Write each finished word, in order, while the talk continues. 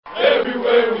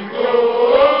Everywhere we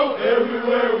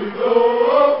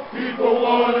go, people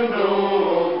wanna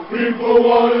know who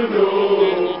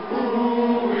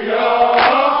we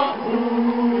are,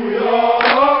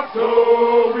 so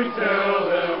we tell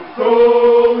them,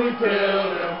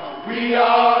 we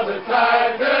are the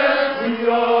Titans,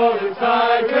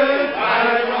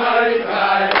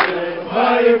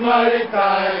 mighty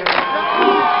Titans.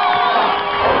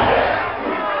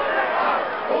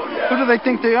 Who do they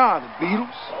think they are, the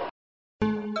Beatles?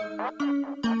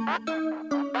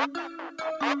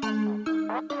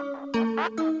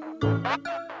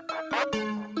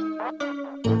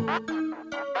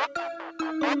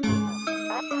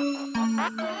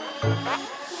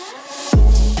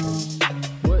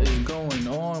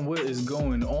 What is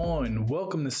going on?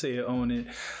 Welcome to Say It, Own It.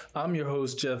 I'm your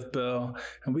host, Jeff Bell,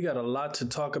 and we got a lot to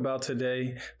talk about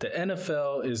today. The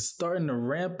NFL is starting to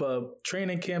ramp up.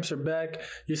 Training camps are back.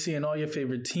 You're seeing all your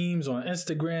favorite teams on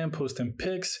Instagram posting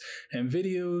pics and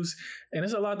videos, and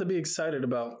there's a lot to be excited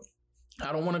about.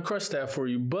 I don't want to crush that for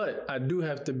you, but I do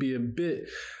have to be a bit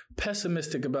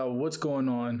pessimistic about what's going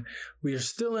on. We are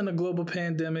still in a global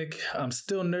pandemic. I'm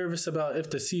still nervous about if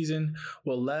the season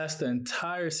will last the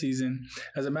entire season.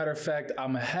 As a matter of fact,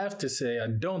 I'm going to have to say I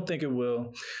don't think it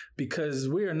will, because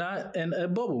we are not in a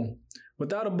bubble.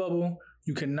 Without a bubble,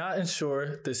 you cannot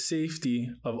ensure the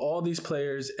safety of all these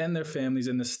players and their families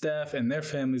and the staff and their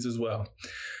families as well.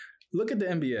 Look at the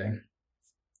NBA.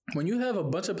 When you have a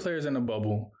bunch of players in a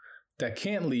bubble that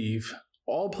can't leave,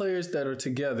 all players that are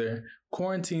together,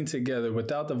 quarantined together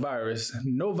without the virus,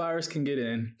 no virus can get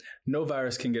in, no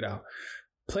virus can get out.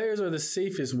 Players are the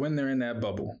safest when they're in that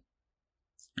bubble.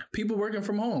 People working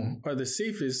from home are the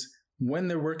safest when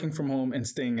they're working from home and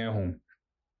staying at home.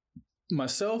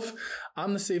 Myself,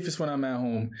 I'm the safest when I'm at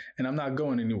home and I'm not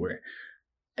going anywhere.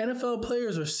 NFL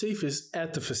players are safest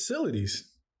at the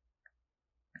facilities,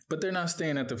 but they're not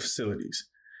staying at the facilities.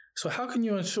 So how can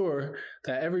you ensure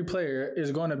that every player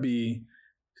is going to be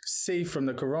safe from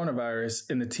the coronavirus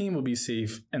and the team will be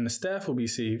safe and the staff will be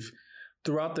safe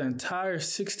throughout the entire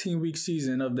 16-week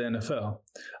season of the NFL?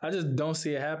 I just don't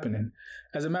see it happening.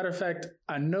 As a matter of fact,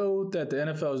 I know that the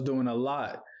NFL is doing a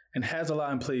lot and has a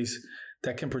lot in place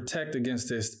that can protect against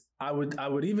this. I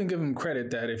would even give them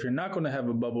credit that if you're not going to have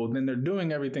a bubble, then they're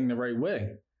doing everything the right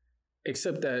way,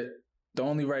 except that the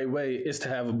only right way is to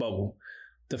have a bubble.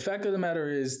 The fact of the matter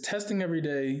is, testing every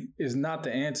day is not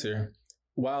the answer.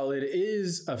 While it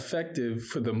is effective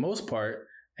for the most part,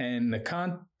 and the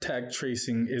contact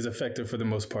tracing is effective for the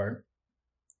most part,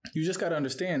 you just got to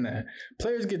understand that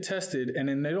players get tested and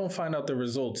then they don't find out the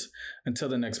results until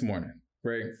the next morning,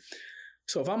 right?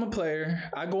 So if I'm a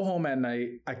player, I go home at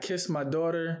night, I kiss my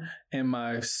daughter and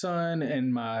my son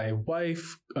and my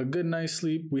wife a good night's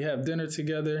sleep, we have dinner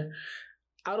together.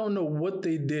 I don't know what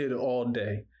they did all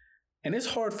day. And it's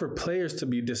hard for players to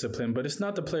be disciplined, but it's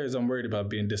not the players I'm worried about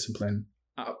being disciplined.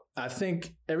 I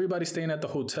think everybody staying at the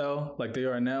hotel like they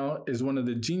are now is one of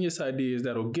the genius ideas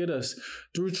that'll get us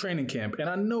through training camp. And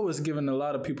I know it's giving a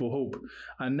lot of people hope.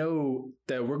 I know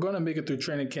that we're going to make it through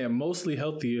training camp mostly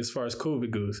healthy as far as COVID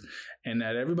goes, and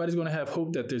that everybody's going to have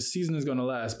hope that their season is going to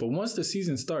last. But once the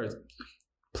season starts,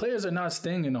 players are not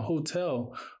staying in a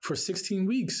hotel for 16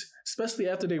 weeks, especially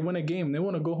after they win a game. They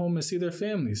want to go home and see their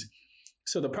families.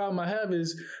 So the problem I have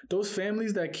is those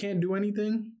families that can't do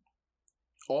anything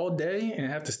all day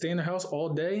and have to stay in their house all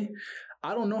day,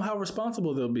 I don't know how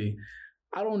responsible they'll be.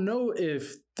 I don't know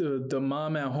if the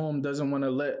mom at home doesn't want to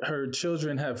let her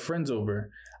children have friends over.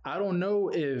 I don't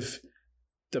know if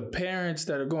the parents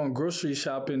that are going grocery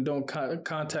shopping don't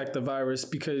contact the virus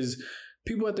because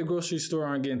people at the grocery store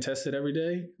aren't getting tested every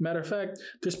day. Matter of fact,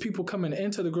 there's people coming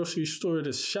into the grocery store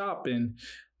to shop and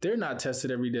they're not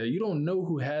tested every day. You don't know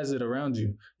who has it around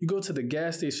you. You go to the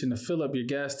gas station to fill up your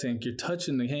gas tank. You're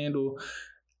touching the handle.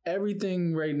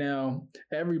 Everything right now,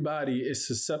 everybody is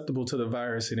susceptible to the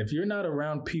virus. And if you're not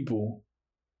around people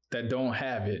that don't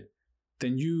have it,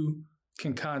 then you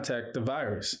can contact the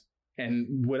virus.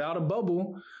 And without a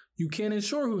bubble, you can't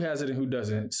ensure who has it and who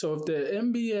doesn't. So if the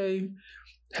NBA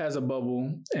has a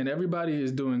bubble and everybody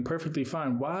is doing perfectly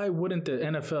fine, why wouldn't the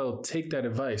NFL take that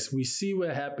advice? We see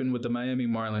what happened with the Miami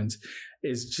Marlins.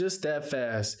 It's just that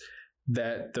fast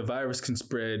that the virus can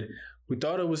spread. We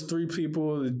thought it was 3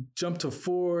 people, it jumped to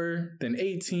 4, then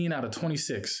 18 out of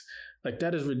 26. Like,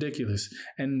 that is ridiculous.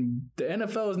 And the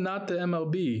NFL is not the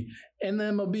MLB. In the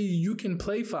MLB, you can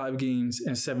play 5 games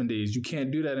in 7 days. You can't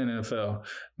do that in the NFL.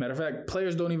 Matter of fact,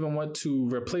 players don't even want to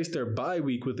replace their bye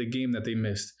week with a game that they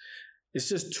missed. It's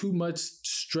just too much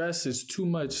stress. It's too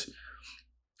much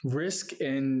risk.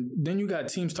 And then you got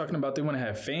teams talking about they want to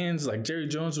have fans. Like Jerry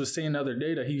Jones was saying the other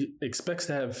day that he expects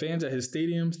to have fans at his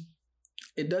stadiums.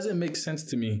 It doesn't make sense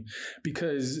to me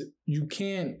because you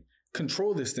can't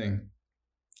control this thing.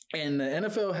 And the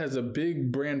NFL has a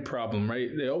big brand problem, right?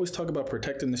 They always talk about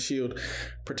protecting the shield,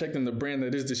 protecting the brand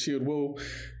that is the shield. Well,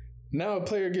 now a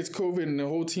player gets COVID and the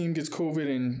whole team gets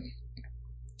COVID and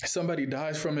somebody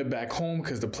dies from it back home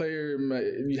because the player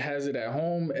has it at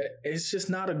home. It's just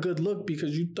not a good look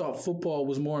because you thought football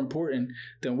was more important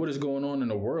than what is going on in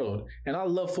the world. And I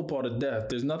love football to death.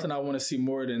 There's nothing I want to see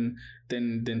more than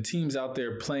teams out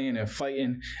there playing and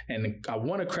fighting. And I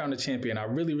want to crown a champion. I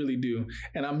really, really do.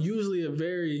 And I'm usually a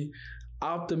very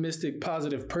optimistic,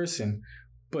 positive person.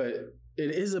 But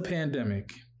it is a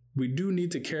pandemic. We do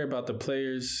need to care about the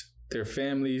players, their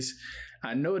families.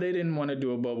 I know they didn't want to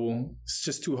do a bubble. It's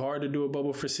just too hard to do a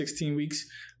bubble for 16 weeks.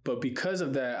 But because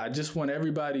of that, I just want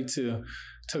everybody to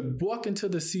walk into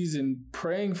the season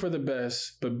praying for the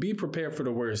best, but be prepared for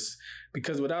the worst.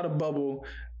 Because without a bubble,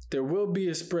 there will be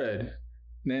a spread.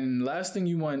 Then last thing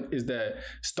you want is that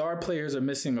star players are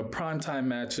missing a primetime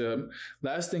matchup.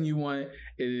 Last thing you want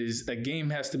is a game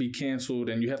has to be canceled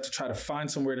and you have to try to find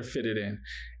somewhere to fit it in.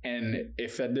 And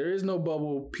if there is no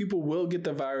bubble, people will get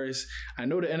the virus. I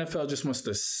know the NFL just wants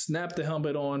to snap the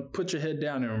helmet on, put your head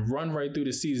down and run right through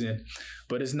the season,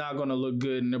 but it's not going to look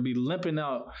good and they'll be limping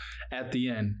out at the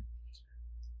end.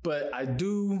 But I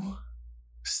do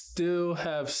still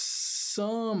have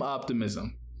some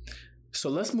optimism. So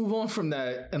let's move on from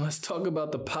that and let's talk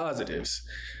about the positives.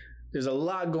 There's a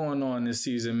lot going on this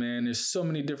season, man. There's so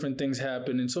many different things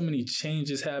happening, so many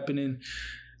changes happening.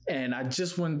 And I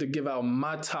just wanted to give out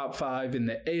my top 5 in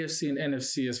the AFC and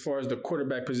NFC as far as the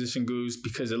quarterback position goes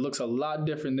because it looks a lot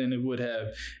different than it would have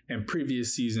in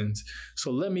previous seasons.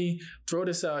 So let me throw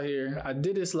this out here. I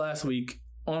did this last week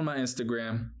on my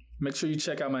Instagram. Make sure you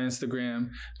check out my Instagram,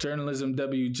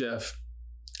 JournalismWJeff.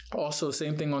 Also,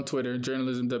 same thing on Twitter,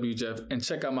 JournalismWJeff, and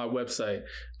check out my website,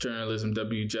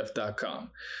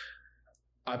 journalismwjeff.com.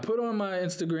 I put on my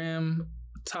Instagram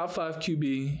top 5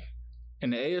 QB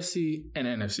in the AFC and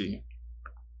NFC.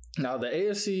 Now, the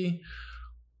AFC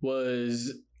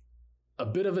was a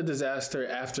bit of a disaster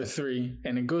after 3,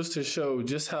 and it goes to show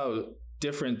just how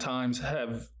different times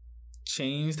have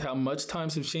changed, how much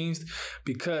times have changed,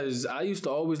 because I used to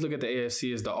always look at the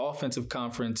AFC as the offensive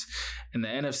conference and the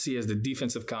NFC as the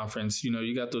defensive conference. You know,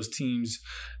 you got those teams,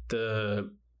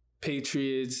 the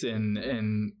Patriots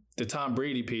and the Tom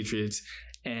Brady Patriots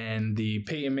and the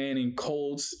Peyton Manning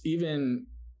Colts, even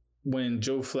when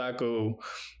Joe Flacco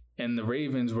and the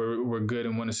Ravens were good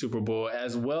and won a Super Bowl,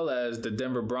 as well as the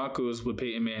Denver Broncos with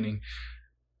Peyton Manning.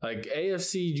 Like,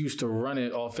 AFC used to run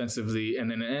it offensively,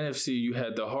 and then in the NFC, you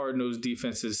had the hard-nosed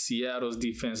defenses, Seattle's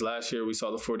defense. Last year, we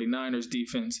saw the 49ers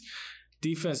defense.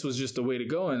 Defense was just the way to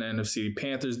go in the NFC.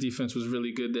 Panthers defense was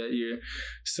really good that year.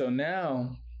 So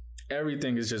now,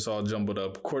 everything is just all jumbled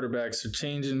up. Quarterbacks are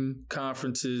changing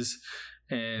conferences,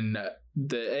 and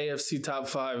the AFC top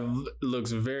 5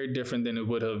 looks very different than it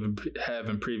would have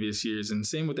in previous years, and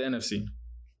same with the NFC.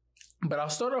 But I'll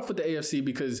start off with the AFC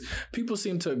because people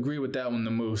seem to agree with that one the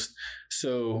most.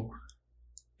 So,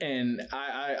 and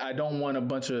I don't want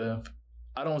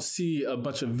I don't see a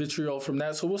bunch of vitriol from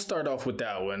that. So we'll start off with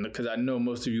that one because I know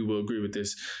most of you will agree with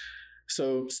this.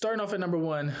 So starting off at number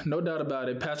 1, no doubt about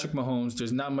it, Patrick Mahomes.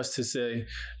 There's not much to say.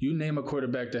 You name a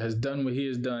quarterback that has done what he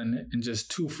has done in just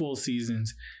 2 full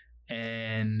seasons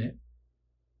and,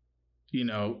 you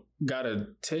know, got a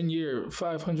 10-year,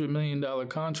 $500 million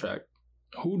contract.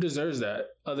 Who deserves that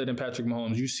other than Patrick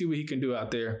Mahomes? You see what he can do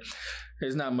out there.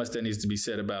 There's not much that needs to be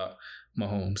said about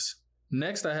Mahomes.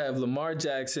 Next, I have Lamar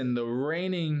Jackson, the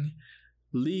reigning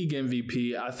league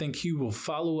MVP. I think he will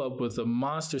follow up with a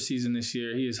monster season this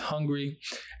year. He is hungry,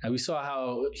 and we saw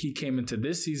how he came into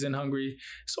this season hungry.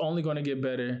 It's only going to get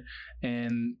better,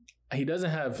 and he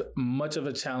doesn't have much of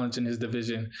a challenge in his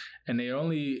division, and they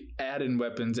only added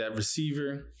weapons at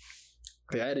receiver.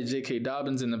 They added J.K.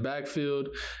 Dobbins in the backfield,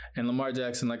 and Lamar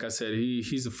Jackson, like I said,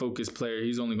 he's a focused player.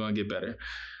 He's only going to get better.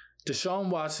 Deshaun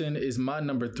Watson is my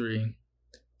number 3.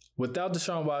 Without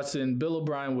Deshaun Watson, Bill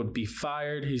O'Brien would be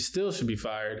fired. He still should be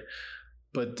fired.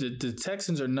 But the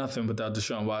Texans are nothing without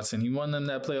Deshaun Watson. He won them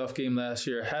that playoff game last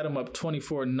year, had them up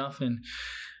 24-0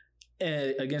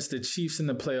 against the Chiefs in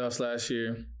the playoffs last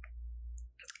year.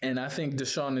 And I think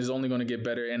Deshaun is only going to get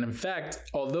better. And in fact,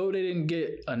 although they didn't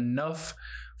get enough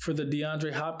for the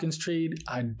DeAndre Hopkins trade,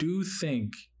 I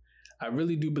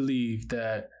really do believe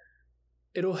that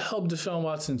it'll help Deshaun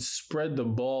Watson spread the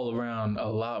ball around a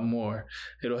lot more.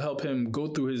 It'll help him go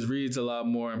through his reads a lot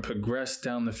more and progress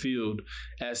down the field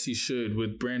as he should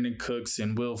with Brandon Cooks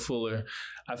and Will Fuller.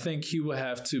 I think he will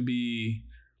have to be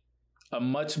a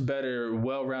much better,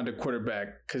 well-rounded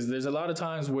quarterback, because there's a lot of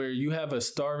times where you have a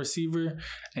star receiver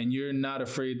and you're not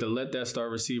afraid to let that star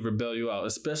receiver bail you out,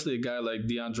 especially a guy like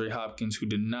DeAndre Hopkins, who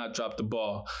did not drop the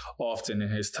ball often in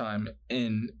his time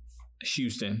in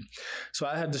Houston. So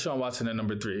I had Deshaun Watson at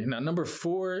number 3. Now, number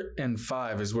 4 and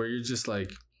 5 is where you're just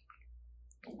like,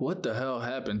 what the hell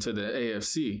happened to the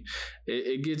AFC?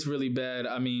 It gets really bad.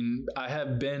 I mean, I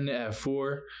have Ben at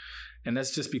 4. And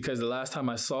that's just because the last time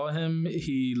I saw him,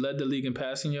 he led the league in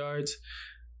passing yards.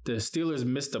 The Steelers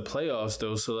missed the playoffs,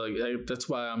 though, so that's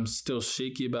why I'm still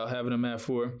shaky about having him at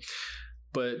 4.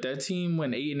 But that team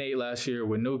went 8-8 last year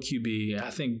with no QB. I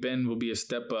think Ben will be a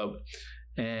step up,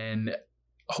 and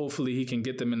hopefully he can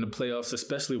get them in the playoffs,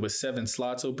 especially with 7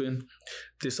 slots open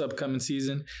this upcoming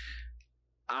season.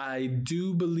 I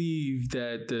do believe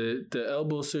that the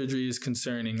elbow surgery is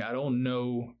concerning. I don't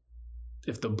know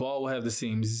if the ball will have the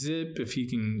same zip, if he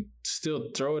can still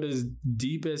throw it as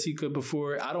deep as he could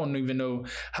before. I don't even know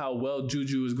how well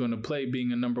Juju is going to play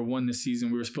being a number 1 this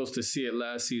season. We were supposed to see it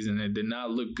last season. It did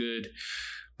not look good.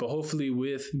 But hopefully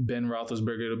with Ben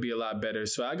Roethlisberger, it'll be a lot better.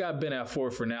 So I got Ben at 4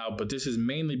 for now, but this is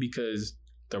mainly because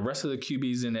the rest of the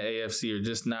QBs in the AFC are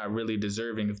just not really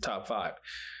deserving of top 5.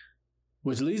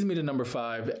 Which leads me to number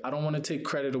 5. I don't want to take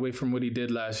credit away from what he did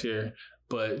last year,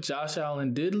 but Josh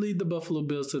Allen did lead the Buffalo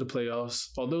Bills to the playoffs.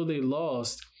 Although they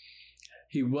lost,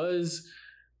 he was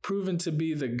proven to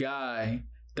be the guy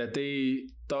that they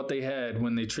thought they had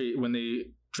when they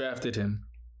drafted him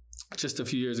just a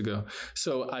few years ago.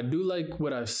 So I do like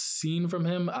what I've seen from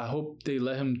him. I hope they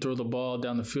let him throw the ball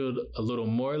down the field a little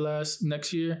more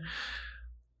next year.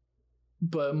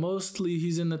 But mostly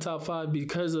he's in the top 5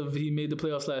 because he made the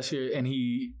playoffs last year, and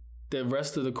the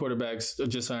rest of the quarterbacks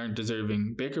just aren't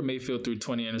deserving. Baker Mayfield threw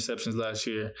 20 interceptions last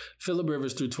year. Phillip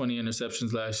Rivers threw 20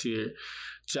 interceptions last year.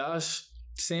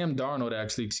 Sam Darnold,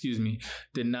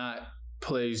 did not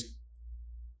play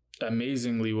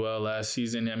amazingly well last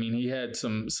season. I mean, he had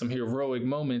some heroic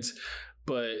moments,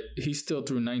 but he still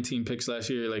threw 19 picks last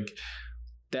year. Like,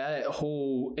 that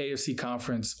whole AFC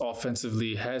conference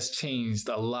offensively has changed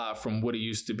a lot from what it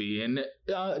used to be. And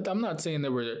I'm not saying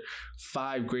there were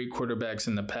 5 great quarterbacks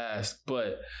in the past,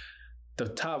 but the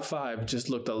top 5 just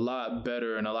looked a lot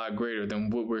better and a lot greater than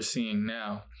what we're seeing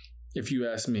now, if you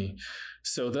ask me.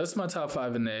 So that's my top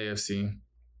 5 in the AFC.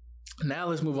 Now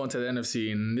let's move on to the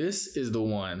NFC. And this is the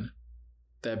one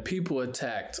that people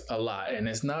attacked a lot. And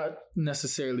it's not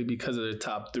necessarily because of the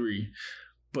top 3,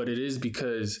 but it is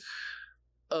because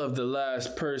of the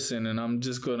last person, and I'm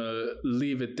just gonna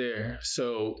leave it there.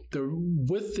 So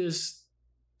with this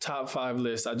top 5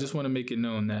 list, I just want to make it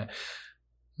known that,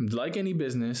 like any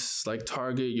business, like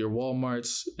Target, your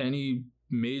Walmarts, any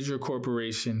major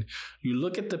corporation, you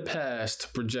look at the past to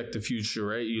project the future,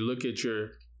 right? You look at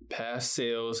your past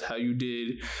sales, how you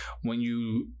did when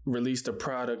you released a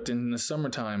product in the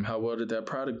summertime, how well did that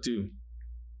product do?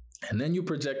 And then you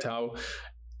project how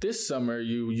this summer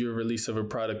your release of a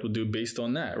product will do based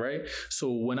on that, right?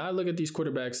 So when I look at these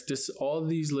quarterbacks, all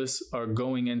these lists are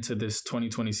going into this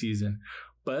 2020 season.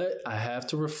 But I have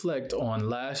to reflect on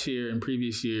last year and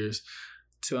previous years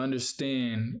to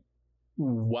understand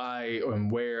why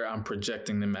and where I'm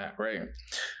projecting them at, right?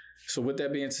 So with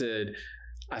that being said,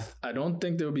 I don't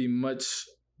think there'll be much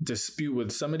dispute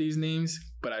with some of these names,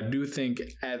 but I do think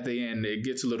at the end it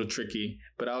gets a little tricky,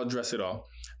 but I'll address it all.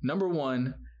 Number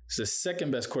 1, he's the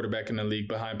second best quarterback in the league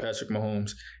behind Patrick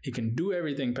Mahomes. He can do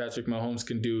everything Patrick Mahomes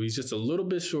can do. He's just a little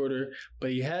bit shorter,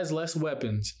 but he has less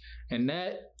weapons. And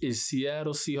that is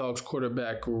Seattle Seahawks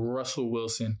quarterback Russell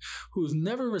Wilson, who's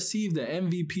never received the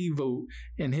MVP vote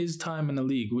in his time in the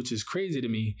league, which is crazy to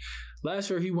me. Last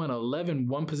year, he won 11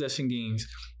 one-possession games.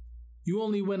 You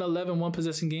only win 11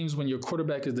 one-possession games when your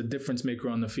quarterback is the difference maker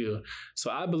on the field.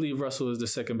 So I believe Russell is the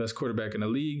second best quarterback in the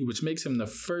league, which makes him the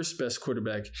first best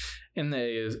quarterback in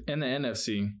the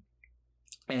NFC.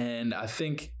 And I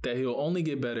think that he'll only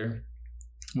get better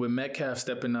with Metcalf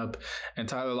stepping up and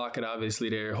Tyler Lockett obviously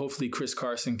there. Hopefully Chris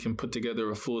Carson can put together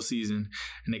a full season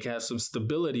and they can have some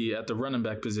stability at the running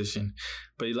back position.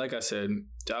 But like I said,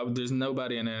 there's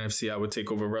nobody in the NFC I would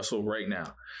take over Russell right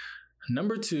now.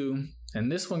 Number 2,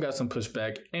 and this one got some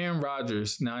pushback, Aaron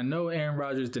Rodgers. Now, I know Aaron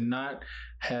Rodgers did not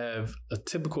have a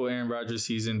typical Aaron Rodgers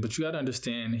season, but you got to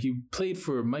understand, he played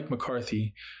for Mike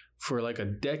McCarthy for like a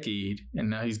decade,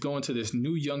 and now he's going to this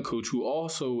new young coach who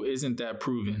also isn't that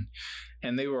proven.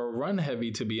 And they were run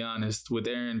heavy, to be honest, with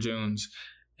Aaron Jones.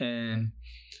 And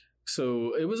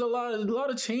So it was a lot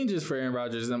of changes for Aaron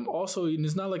Rodgers. And also,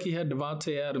 it's not like he had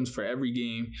Devontae Adams for every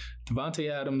game.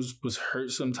 Devontae Adams was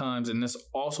hurt sometimes, and that's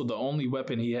also the only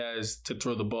weapon he has to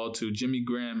throw the ball to. Jimmy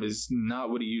Graham is not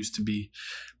what he used to be.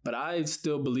 But I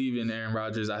still believe in Aaron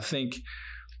Rodgers. I think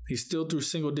he still threw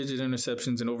single-digit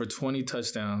interceptions and over 20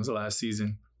 touchdowns last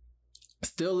season.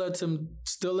 Still led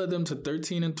them to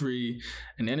 13-3,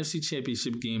 an NFC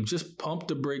Championship game. Just pump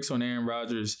the brakes on Aaron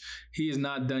Rodgers. He is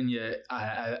not done yet.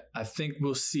 I think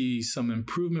we'll see some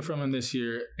improvement from him this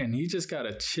year, and he just got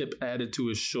a chip added to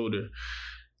his shoulder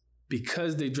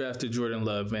because they drafted Jordan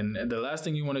Love. And the last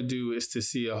thing you want to do is to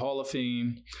see a Hall of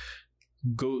Fame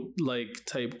GOAT-like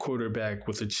type quarterback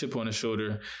with a chip on his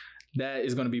shoulder. That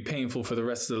is going to be painful for the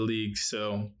rest of the league.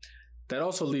 So that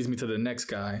also leads me to the next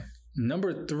guy.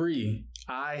 Number 3,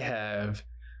 I have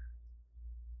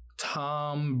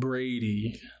Tom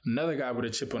Brady, another guy with a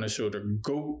chip on his shoulder,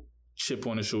 GOAT chip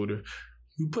on his shoulder.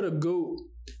 You put a GOAT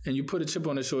and you put a chip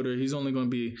on his shoulder, he's only going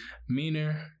to be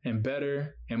meaner and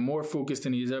better and more focused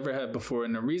than he's ever had before.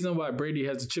 And the reason why Brady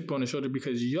has a chip on his shoulder,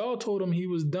 because y'all told him he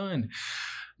was done.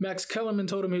 Max Kellerman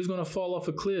told him he was going to fall off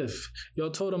a cliff.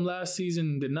 Y'all told him last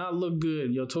season did not look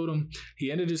good. Y'all told him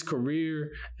he ended his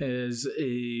career as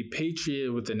a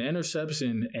Patriot with an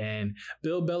interception, and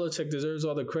Bill Belichick deserves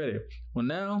all the credit. Well,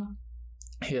 now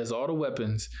he has all the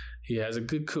weapons. He has a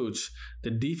good coach.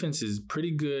 The defense is pretty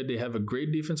good. They have a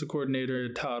great defensive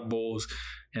coordinator, Todd Bowles,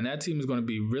 and that team is going to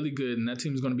be really good, and that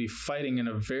team is going to be fighting in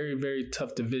a very, very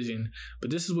tough division. But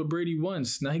this is what Brady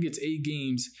wants. Now he gets 8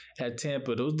 games at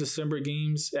Tampa. Those December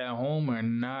games at home are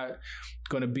not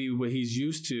going to be what he's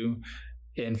used to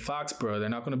in Foxborough. They're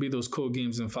not going to be those cold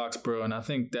games in Foxborough, and I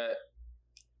think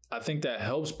that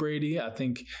helps Brady. I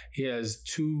think he has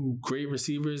 2 great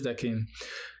receivers that can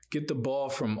get the ball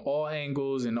from all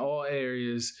angles and all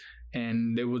areas,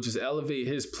 and they will just elevate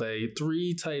his play.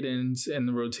 3 tight ends in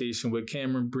the rotation with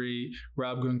Cameron Brate,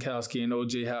 Rob Gronkowski, and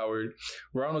O.J. Howard.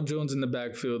 Ronald Jones in the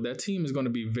backfield. That team is going to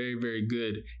be very, very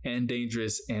good and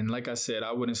dangerous. And like I said,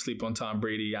 I wouldn't sleep on Tom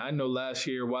Brady. I know last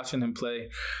year watching him play,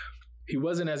 he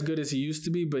wasn't as good as he used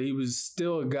to be, but he was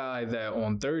still a guy that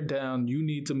on third down, you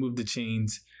need to move the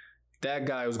chains. That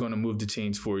guy was going to move the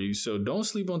chains for you. So don't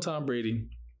sleep on Tom Brady.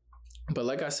 But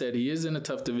like I said, he is in a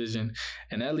tough division,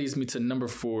 and that leads me to number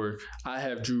 4. I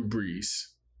have Drew Brees.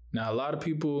 Now, a lot of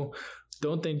people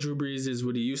don't think Drew Brees is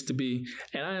what he used to be,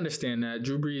 and I understand that.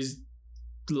 Drew Brees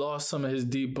lost some of his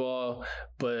deep ball,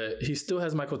 but he still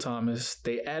has Michael Thomas.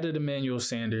 They added Emmanuel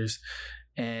Sanders,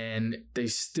 and they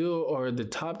still are the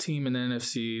top team in the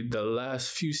NFC the last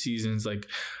few seasons. Like,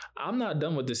 I'm not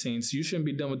done with the Saints. You shouldn't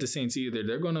be done with the Saints either.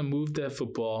 They're going to move that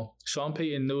football. Sean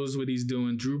Payton knows what he's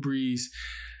doing. Drew Brees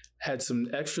had some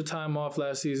extra time off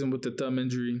last season with the thumb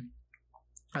injury.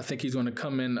 I think he's going to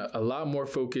come in a lot more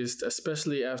focused,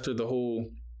 especially after the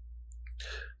whole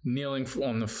kneeling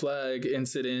on the flag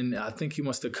incident. I think he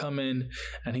wants to come in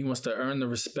and he wants to earn the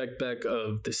respect back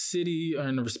of the city,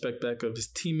 earn the respect back of his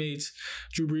teammates.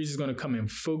 Drew Brees is going to come in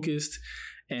focused,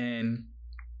 and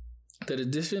the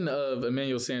addition of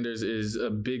Emmanuel Sanders is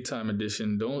a big-time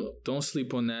addition. Don't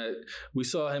sleep on that. We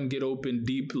saw him get open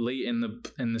deep late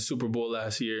in the Super Bowl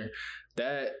last year.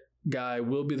 That guy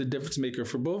will be the difference maker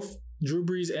for both Drew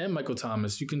Brees and Michael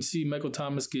Thomas. You can see Michael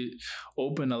Thomas get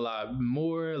open a lot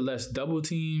more, less double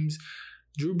teams.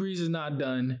 Drew Brees is not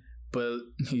done, but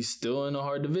he's still in a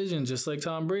hard division, just like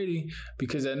Tom Brady,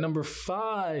 because at number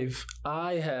 5,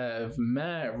 I have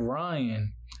Matt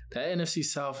Ryan. That NFC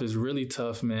South is really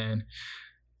tough, man.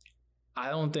 I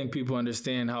don't think people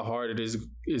understand how hard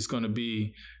it's going to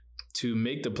be to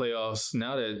make the playoffs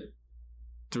now that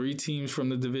 3 teams from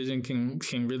the division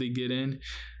can really get in,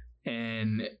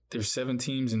 and there's 7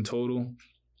 teams in total.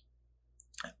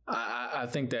 I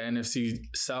think the NFC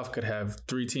South could have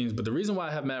 3 teams, but the reason why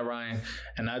I have Matt Ryan,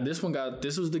 and this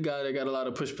was the guy that got a lot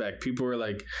of pushback. People were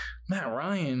like, Matt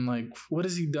Ryan, like, what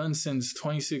has he done since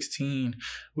 2016?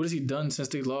 What has he done since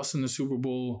they lost in the Super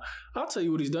Bowl? I'll tell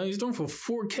you what he's done. He's thrown for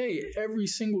 4K every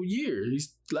single year.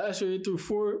 Last year he threw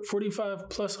 45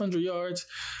 plus 100 yards,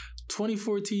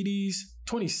 26 TDs,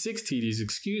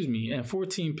 and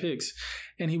 14 picks.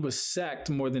 And he was sacked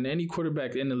more than any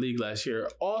quarterback in the league last year.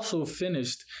 Also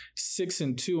finished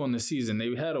 6-2 on the season.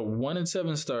 They had a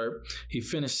 1-7 start. He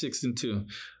finished 6-2.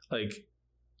 Like,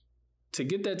 to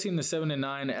get that team to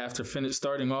 7-9 after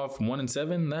starting off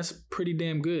 1-7, that's pretty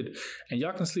damn good. And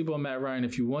y'all can sleep on Matt Ryan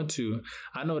if you want to.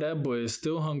 I know that boy is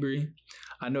still hungry.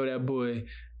 I know that boy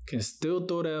can still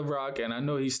throw that rock, and I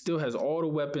know he still has all the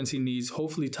weapons he needs.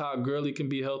 Hopefully Todd Gurley can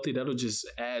be healthy. That'll just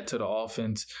add to the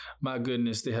offense. My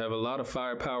goodness, they have a lot of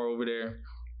firepower over there.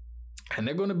 And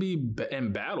they're going to be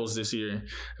in battles this year.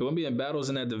 They're going to be in battles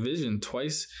in that division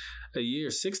twice a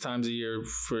year, 6 times a year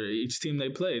for each team they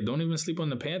play. Don't even sleep on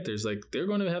the Panthers. Like, they're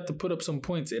going to have to put up some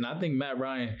points. And I think Matt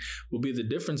Ryan will be the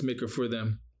difference maker for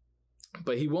them.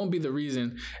 But he won't be the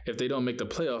reason if they don't make the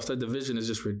playoffs. That division is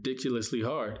just ridiculously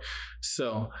hard.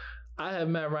 So I have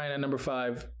Matt Ryan at number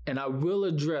 5. And I will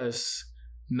address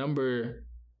number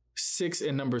 6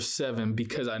 and number 7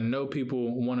 because I know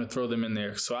people want to throw them in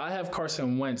there. So I have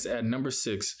Carson Wentz at number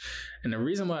 6. And the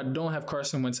reason why I don't have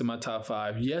Carson Wentz in my top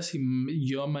 5, yes,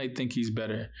 y'all might think he's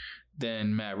better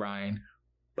than Matt Ryan.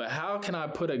 But how can I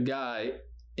put a guy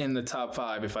in the top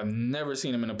 5 if I've never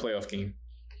seen him in a playoff game?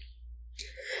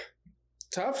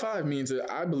 Top 5 means that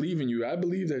I believe in you. I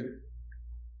believe that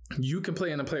you can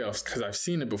play in the playoffs because I've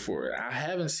seen it before. I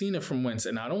haven't seen it from Wentz,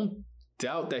 and I don't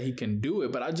doubt that he can do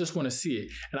it, but I just want to see it.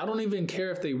 And I don't even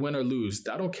care if they win or lose.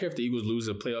 I don't care if the Eagles lose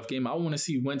a playoff game. I want to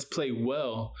see Wentz play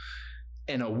well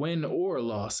in a win or a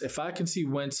loss. If I can see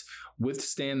Wentz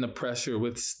withstand the pressure,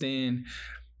 withstand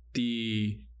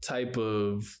the type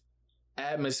of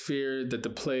atmosphere that the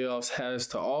playoffs has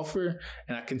to offer,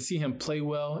 and I can see him play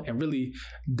well and really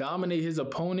dominate his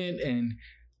opponent and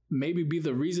maybe be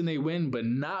the reason they win, but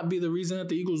not be the reason that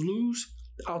the Eagles lose,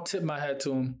 I'll tip my hat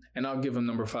to him and I'll give him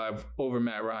number 5 over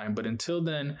Matt Ryan. But until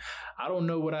then, I don't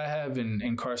know what I have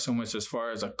in Carson Wentz as far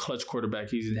as a clutch quarterback.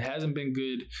 He hasn't been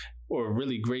good or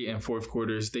really great in fourth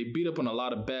quarters. They beat up on a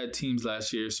lot of bad teams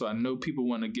last year, so I know people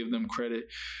want to give them credit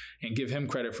and give him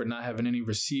credit for not having any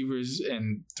receivers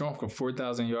and throwing for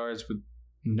 4,000 yards with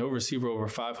no receiver over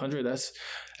 500.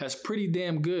 That's pretty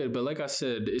damn good. But like I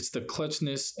said, it's the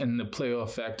clutchness and the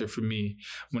playoff factor for me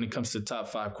when it comes to top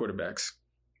 5 quarterbacks.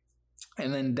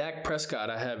 And then Dak Prescott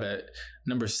I have at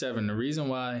number 7. The reason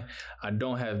why I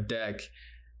don't have Dak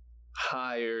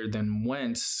higher than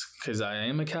Wentz, because I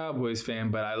am a Cowboys fan,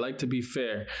 but I like to be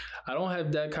fair. I don't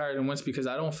have Dak higher than Wentz because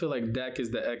I don't feel like Dak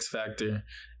is the X factor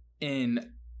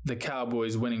in the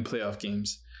Cowboys winning playoff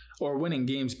games or winning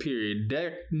games, period.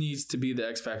 Dak needs to be the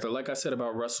X factor. Like I said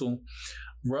about Russell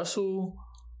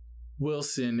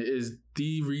Wilson is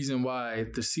the reason why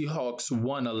the Seahawks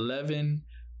won 11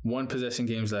 one-possession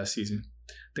games last season.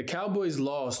 The Cowboys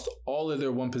lost all of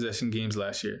their one-possession games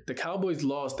last year. The Cowboys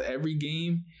lost every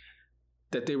game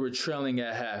that they were trailing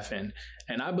at half in.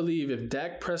 And I believe if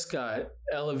Dak Prescott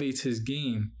elevates his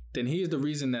game, then he is the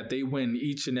reason that they win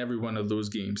each and every one of those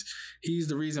games. He's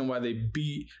the reason why they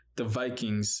beat the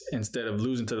Vikings instead of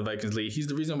losing to the Vikings late. He's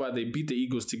the reason why they beat the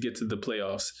Eagles to get to the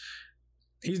playoffs.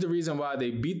 He's the reason why they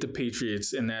beat the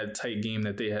Patriots in that tight game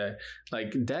that they had.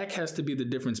 Like, Dak has to be the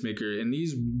difference maker. In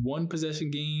these one-possession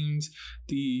games,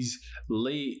 these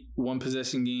late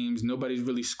one-possession games, nobody's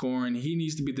really scoring. He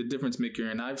needs to be the difference maker.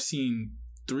 And I've seen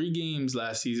 3 games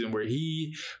last season where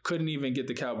he couldn't even get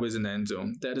the Cowboys in the end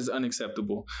zone. That is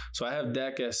unacceptable. So I have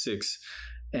Dak at 6.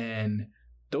 And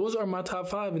those are my top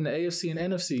 5 in the AFC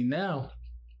and NFC. Now,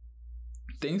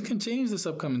 things can change this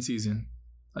upcoming season.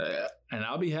 And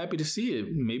I'll be happy to see it.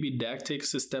 Maybe Dak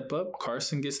takes a step up.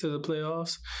 Carson gets to the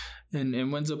playoffs and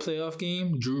wins a playoff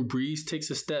game. Drew Brees takes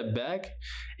a step back.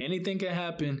 Anything can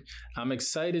happen. I'm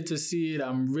excited to see it.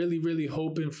 I'm really, really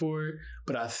hoping for it.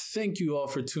 But I thank you all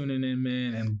for tuning in,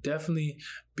 man. And definitely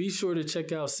be sure to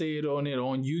check out Say It On It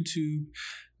on YouTube.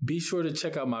 Be sure to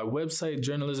check out my website,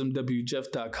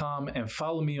 journalismwjeff.com, and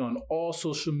follow me on all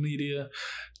social media,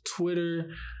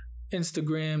 Twitter,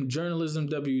 Instagram, Journalism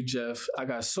W Jeff. I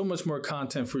got so much more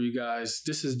content for you guys.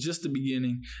 This is just the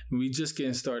beginning, and we just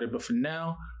getting started. But for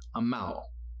now, I'm out.